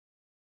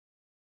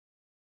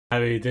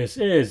This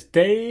is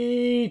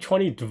day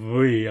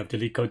 23 of the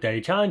Leetcode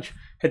Daily Challenge.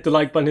 Hit the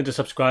like button, hit the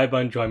subscribe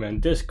button, join me on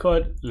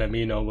Discord. Let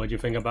me know what you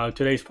think about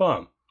today's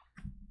poem.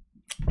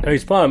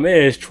 Today's poem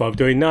is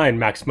 1239,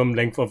 maximum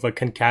length of a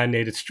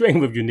concatenated string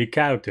with unique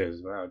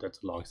characters. Wow,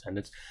 that's a long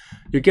sentence.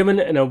 You're given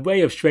an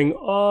array of string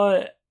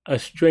or a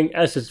string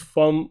S is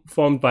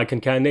formed by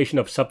concatenation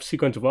of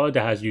subsequence of R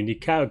that has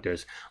unique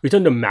characters.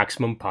 Return the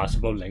maximum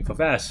possible length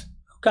of S.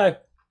 Okay.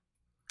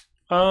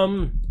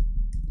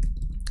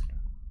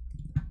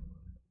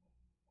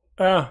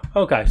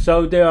 Okay,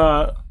 so there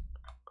are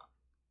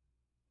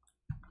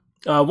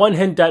one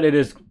hint that it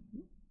is,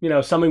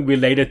 something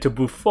related to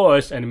brute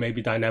force and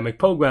maybe dynamic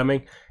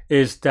programming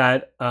is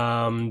that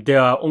there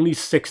are only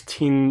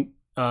 16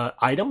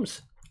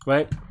 items,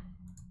 right?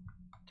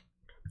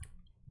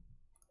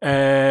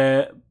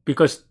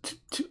 Because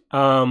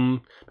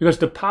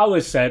the power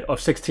set of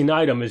 16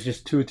 items is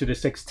just 2 to the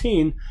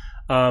 16,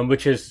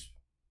 which is,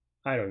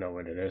 I don't know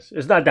what it is.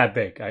 It's not that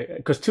big,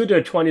 because 2 to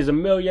the 20 is a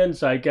million,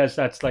 so I guess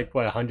that's like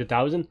what,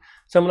 100,000,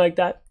 something like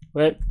that,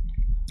 right?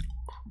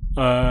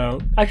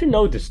 I should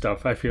know this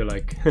stuff. I feel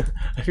like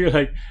I feel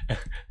like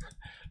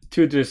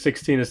 2 to the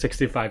 16 is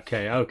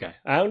 65k. Okay,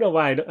 I don't know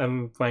why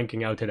I'm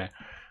blanking out today,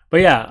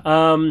 but yeah.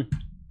 So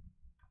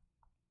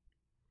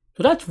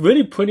that's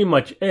really pretty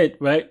much it,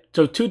 right?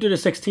 So 2 to the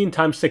 16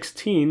 times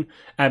 16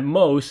 at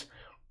most,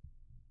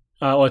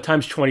 or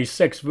times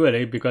 26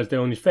 really, because the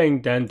only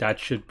thing, then that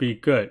should be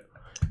good.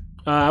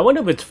 I wonder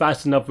if it's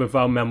fast enough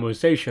without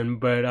memorization,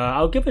 but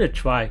I'll give it a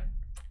try.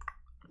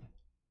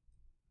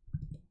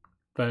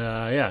 But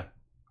yeah.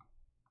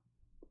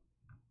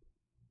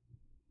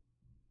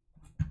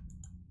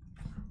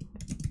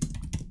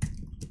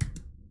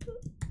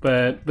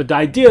 But the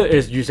idea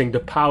is using the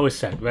power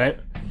set, right?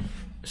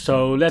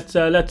 So let's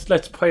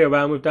play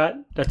around with that.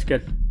 Let's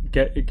get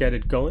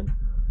it going.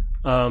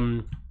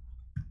 In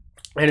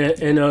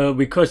a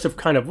recursive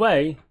kind of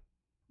way.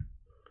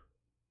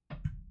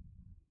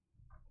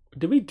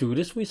 Did we do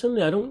this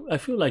recently? I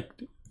feel like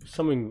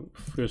something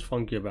feels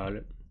funky about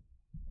it.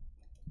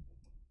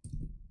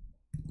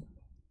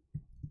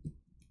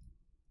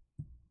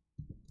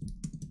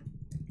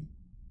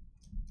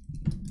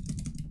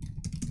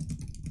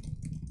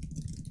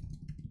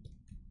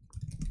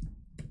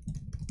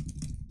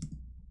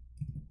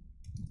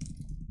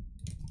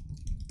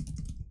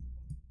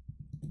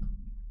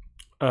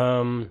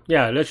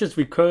 Yeah, let's just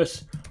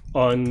recurse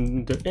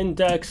on the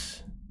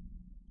index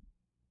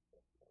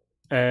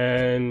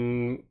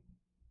and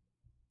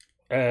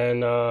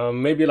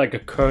maybe like a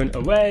current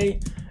array,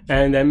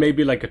 and then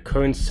maybe like a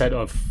current set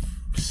of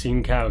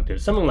scene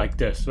characters, something like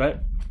this, right?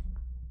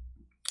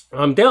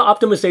 There are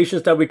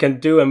optimizations that we can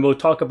do, and we'll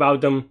talk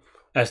about them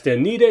as they're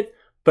needed,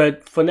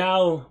 but for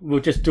now we'll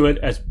just do it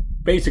as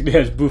basically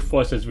as brute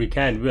force as we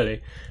can,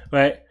 really,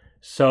 right?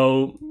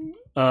 So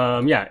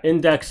yeah,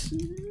 index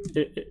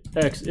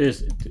x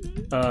is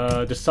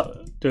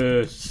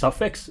the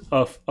suffix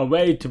of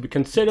array to be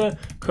considered.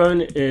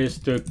 Current is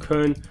the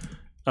current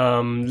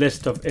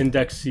list of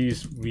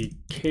indexes we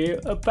care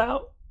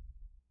about.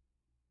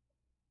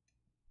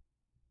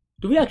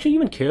 Do we actually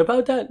even care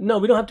about that? No,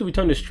 we don't have to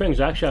return the strings.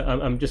 Actually,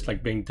 I'm just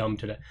like being dumb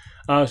today.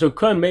 So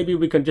current, maybe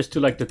we can just do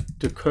like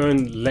the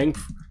current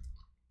length,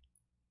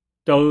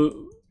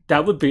 though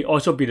that would be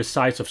also be the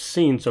size of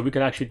scene, so we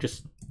can actually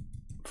just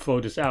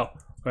throw this out,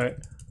 right?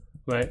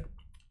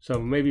 So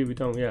maybe we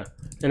don't, yeah.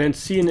 And then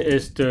scene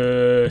is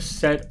the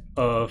set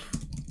of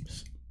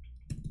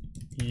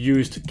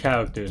used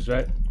characters,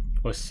 right?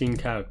 Or scene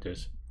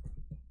characters.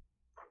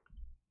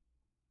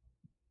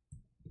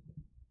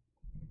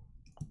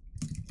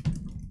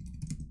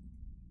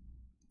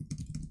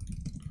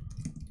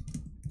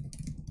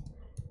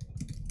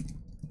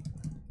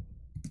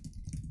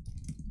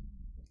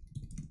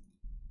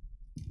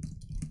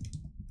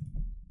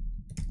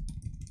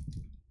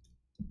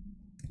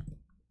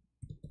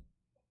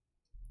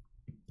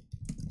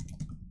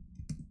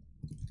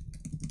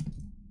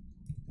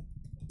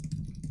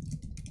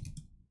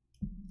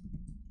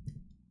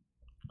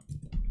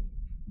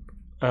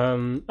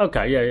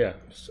 Okay, yeah.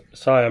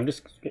 Sorry, I'm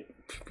just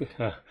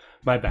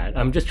my bad.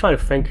 I'm just trying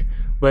to think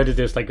whether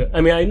there's like I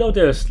mean, I know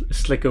there's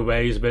slicker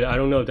ways, but I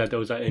don't know that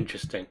those are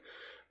interesting.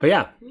 But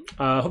yeah,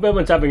 hope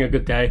everyone's having a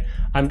good day.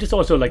 I'm just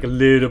also like a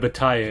little bit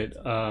tired.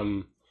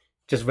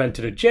 Just went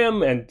to the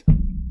gym and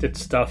did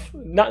stuff.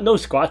 No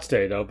squats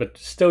today though, but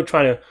still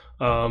trying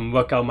to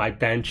work out my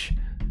bench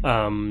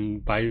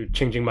by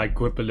changing my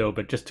grip a little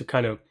bit, just to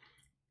kind of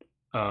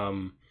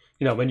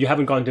when you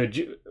haven't gone to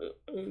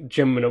a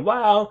gym in a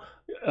while,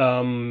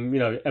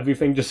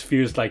 everything just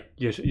feels like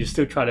you're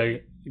still trying to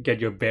get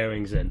your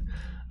bearings in.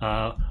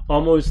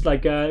 Almost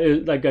like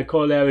a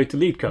corollary to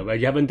Leetcode, right?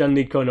 You haven't done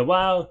Leetcode in a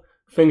while,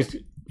 things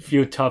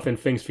feel tough and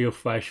things feel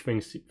fresh,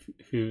 things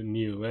feel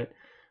new, right?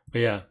 But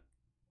yeah.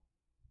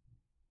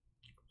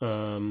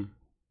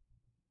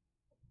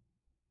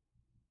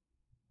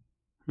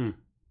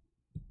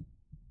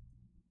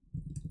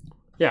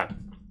 Yeah.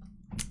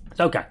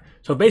 Okay.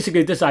 So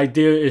basically this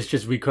idea is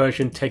just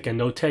recursion, take and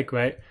no take,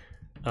 right?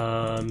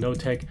 No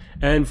take.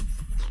 And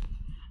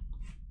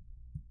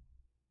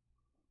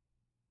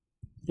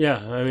yeah,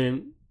 I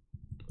mean,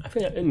 I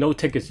think no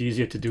tick is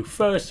easier to do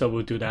first, so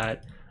we'll do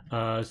that.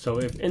 So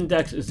if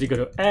index is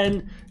equal to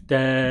n,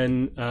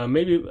 then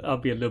maybe I'll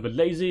be a little bit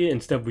lazy.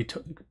 Instead,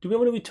 do we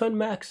want to return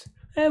max?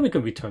 We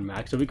can return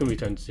max, so we can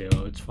return 0.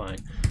 It's fine.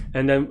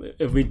 And then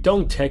if we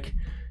don't tick,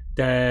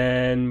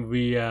 then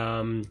we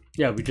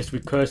just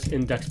recurse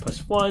index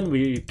plus 1.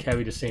 We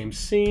carry the same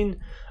scene.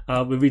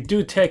 When we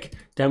do tick,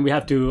 then we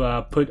have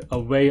to put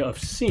array of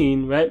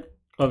scene, right?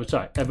 Oh,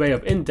 sorry, array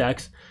of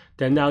index.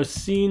 Then now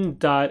scene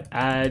dot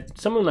add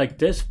something like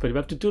this, but we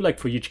have to do like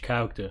for each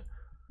character.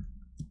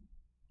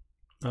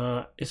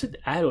 Is it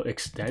add or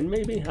extend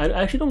maybe? I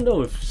actually don't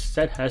know if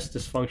set has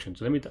this function,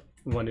 so let me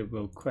run it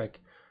real quick.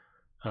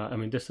 I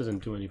mean, this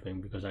doesn't do anything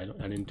because I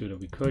didn't do the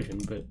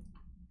recursion, but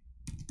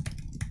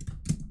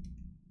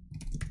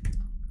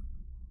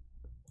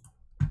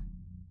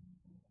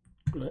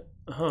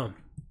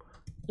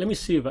let me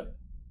see if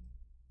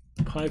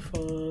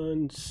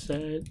Python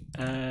set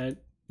add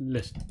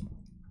list.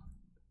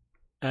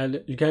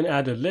 And you can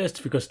add a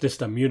list because this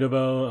is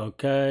immutable.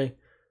 Okay.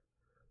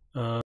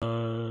 All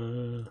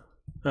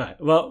right.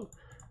 Well,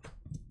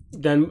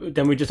 then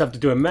we just have to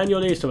do it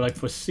manually. So like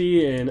for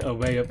C in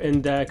array of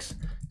index,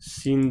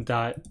 scene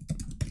dot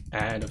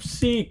add of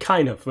C,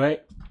 kind of,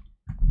 right?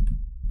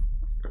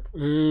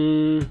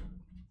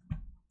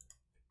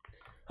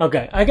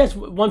 Okay, I guess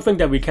one thing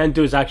that we can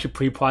do is actually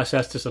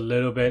pre-process this a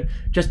little bit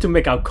just to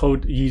make our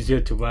code easier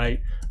to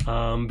write.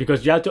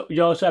 Because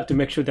you also have to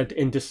make sure that the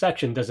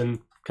intersection doesn't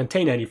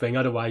contain anything,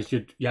 otherwise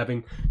you're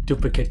having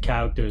duplicate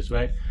characters,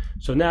 right?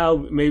 So now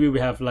maybe we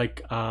have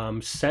like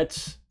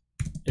sets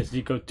is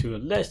equal to a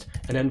list,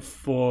 and then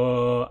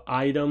for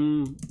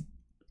item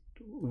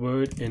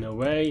word in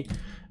array,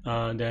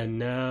 then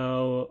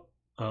now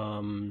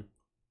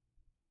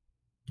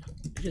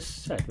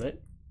just set, right?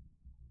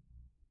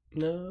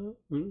 No.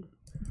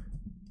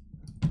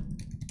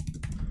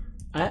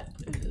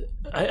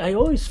 I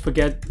always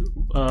forget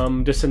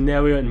the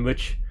scenario in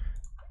which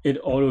it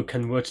auto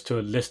converts to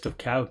a list of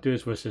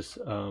characters versus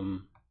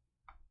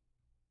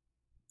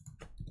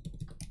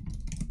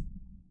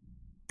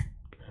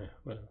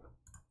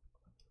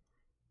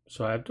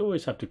so I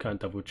always have to kind of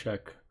double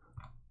check.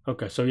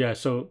 Okay, so yeah,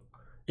 so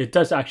it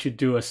does actually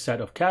do a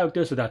set of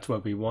characters, so that's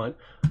what we want.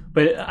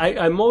 But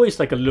I'm always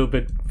like a little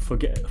bit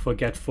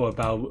forgetful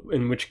about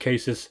in which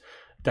cases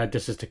that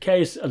this is the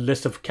case. A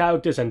list of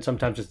characters, and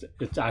sometimes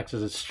it acts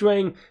as a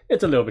string.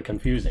 It's a little bit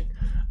confusing.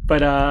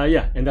 But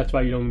yeah, and that's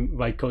why you don't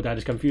write code that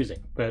is confusing.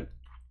 But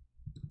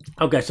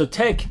okay, so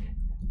take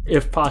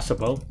if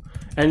possible,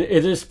 and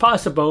it is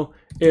possible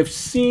if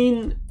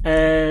scene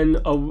and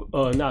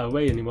not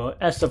array anymore,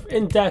 s of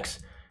index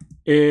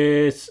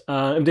is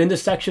the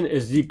intersection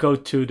is equal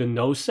to the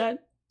no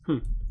set.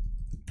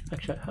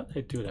 Actually, how did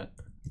I do that?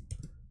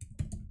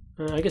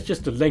 I guess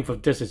just the length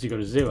of this is equal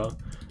to 0.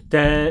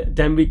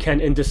 Then we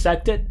can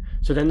intersect it.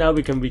 So then now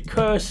we can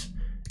recurse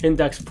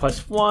index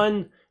plus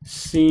 1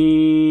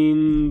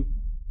 scene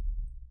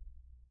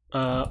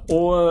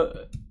or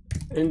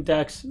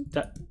index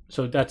that.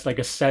 So that's like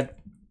a set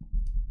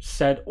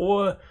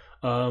or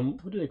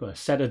what do they call it?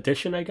 Set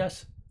addition, I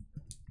guess.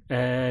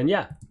 And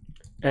yeah.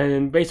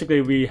 And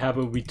basically we have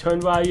a return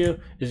value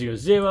is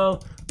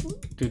equal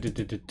to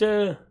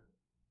 0.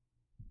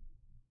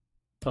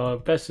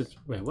 Best is,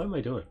 wait, what am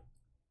I doing?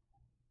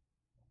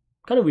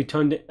 Kind of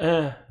returned it.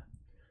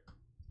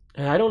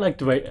 I don't like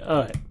the way.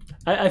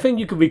 I think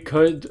you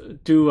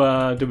could do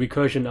the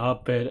recursion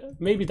up, but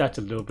maybe that's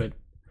a little bit.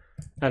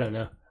 I don't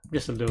know,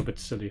 just a little bit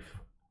silly.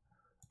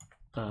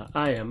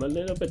 I am a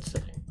little bit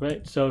silly,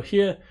 right? So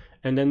here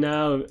and then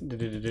now,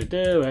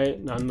 right?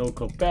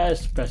 Non-local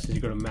best is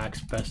equal to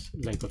max best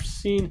length of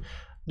scene.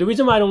 The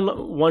reason why I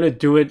don't want to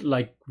do it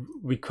like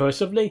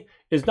recursively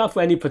is not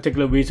for any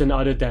particular reason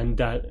other than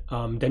that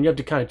then you have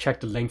to kind of check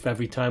the length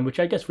every time, which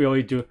I guess we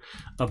already do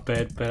a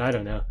bit, but I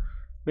don't know.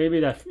 Maybe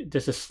that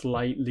this is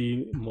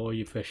slightly more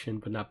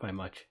efficient, but not by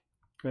much,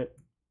 right?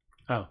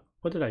 Oh,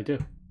 what did I do?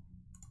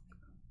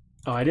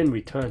 Oh, I didn't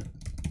return.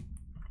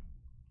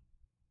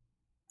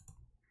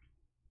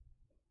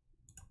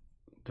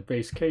 The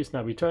base case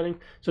not returning.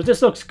 So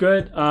this looks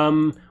good.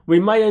 We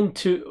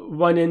might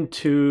run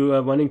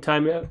into running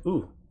time.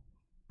 Ooh.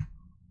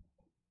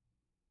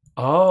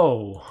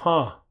 Oh,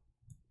 huh.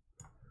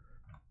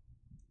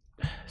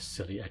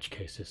 Silly edge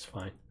case is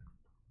fine.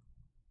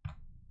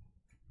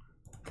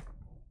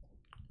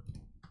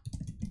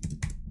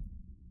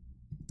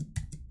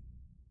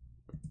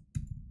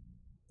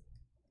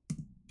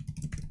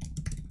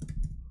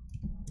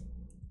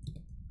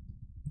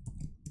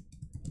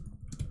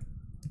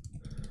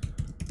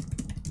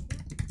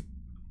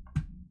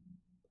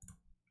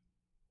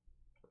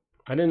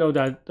 I didn't know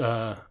that.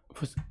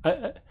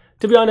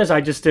 To be honest, I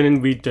just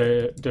didn't read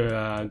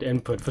the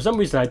input. For some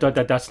reason, I thought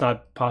that that's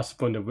not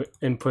possible in the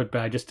input,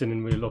 but I just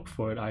didn't really look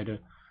for it either.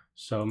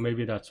 So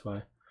maybe that's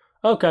why.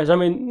 Okay, so I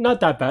mean, not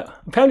that bad.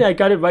 Apparently, I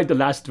got it right the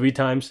last 3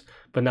 times,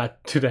 but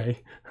not today.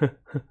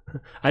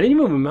 I didn't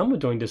even remember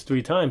doing this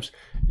 3 times.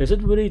 Is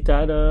it really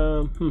that?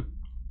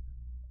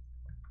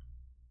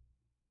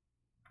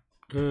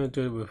 Do it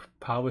with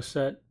power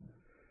set.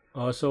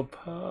 Also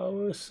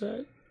power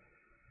set.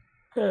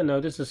 Yeah, no,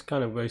 this is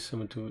kind of very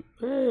similar to,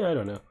 I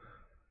don't know.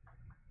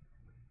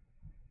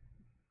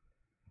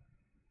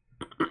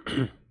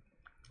 I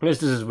guess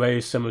this is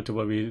very similar to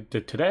what we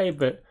did today,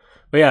 but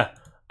yeah.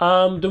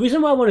 The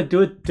reason why I want to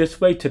do it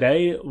this way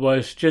today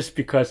was just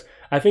because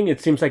I think it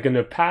seems like in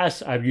the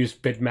past I've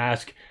used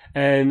bitmask,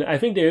 and I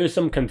think there is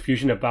some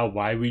confusion about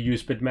why we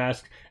use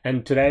bitmask.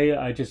 And today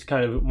I just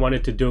kind of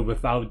wanted to do it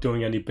without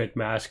doing any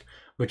bitmask,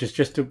 which is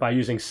just by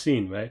using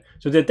scene, right?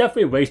 So there are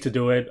definitely ways to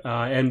do it,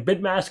 and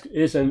bitmask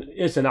is an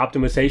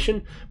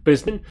optimization, but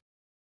it's been.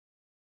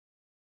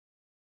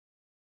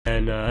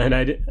 And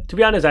to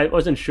be honest, I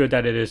wasn't sure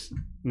that it is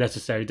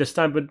necessary this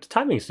time, but the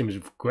timing seems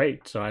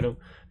great, so I don't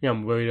think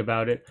I'm worried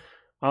about it.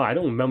 Oh, I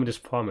don't remember this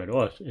problem at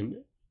all,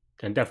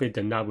 and definitely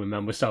did not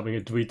remember solving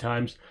it 3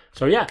 times.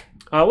 So yeah,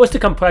 what's the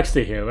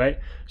complexity here, right?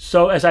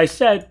 So as I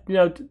said, you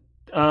know,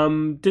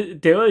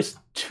 there is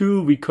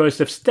 2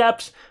 recursive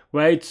steps,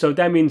 right? So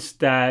that means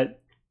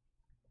that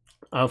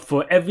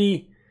for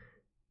every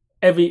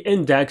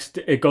index,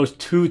 it goes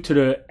 2 to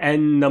the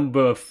n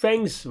number of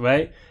things,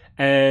 right?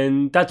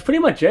 And that's pretty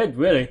much it,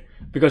 really,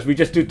 because we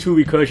just do 2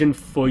 recursion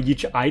for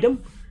each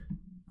item,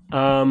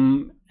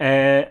 and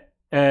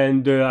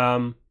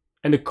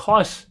the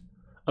cost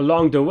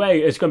along the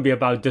way is going to be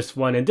about this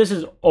one, and this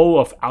is O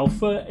of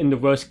alpha in the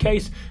worst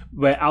case,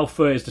 where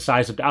alpha is the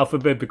size of the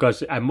alphabet,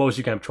 because at most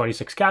you can have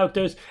 26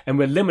 characters, and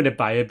we're limited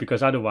by it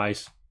because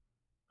otherwise,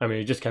 I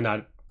mean, it just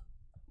cannot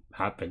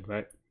happen,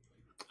 right?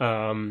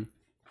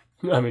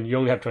 I mean, you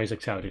only have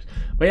 26 characters.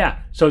 But yeah,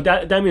 so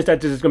that means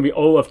that this is going to be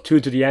O of 2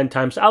 to the n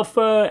times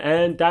alpha,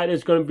 and that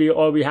is going to be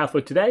all we have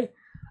for today.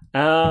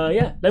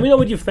 Yeah, let me know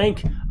what you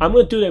think. I'm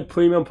going to do the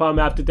premium problem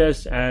after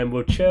this, and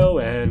we'll chill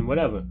and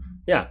whatever.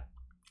 Yeah,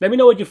 let me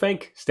know what you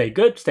think. Stay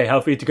good, stay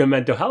healthy to good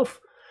mental health.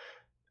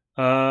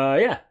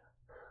 Yeah.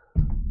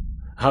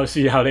 I'll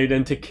see you later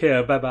and take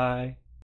care. Bye-bye.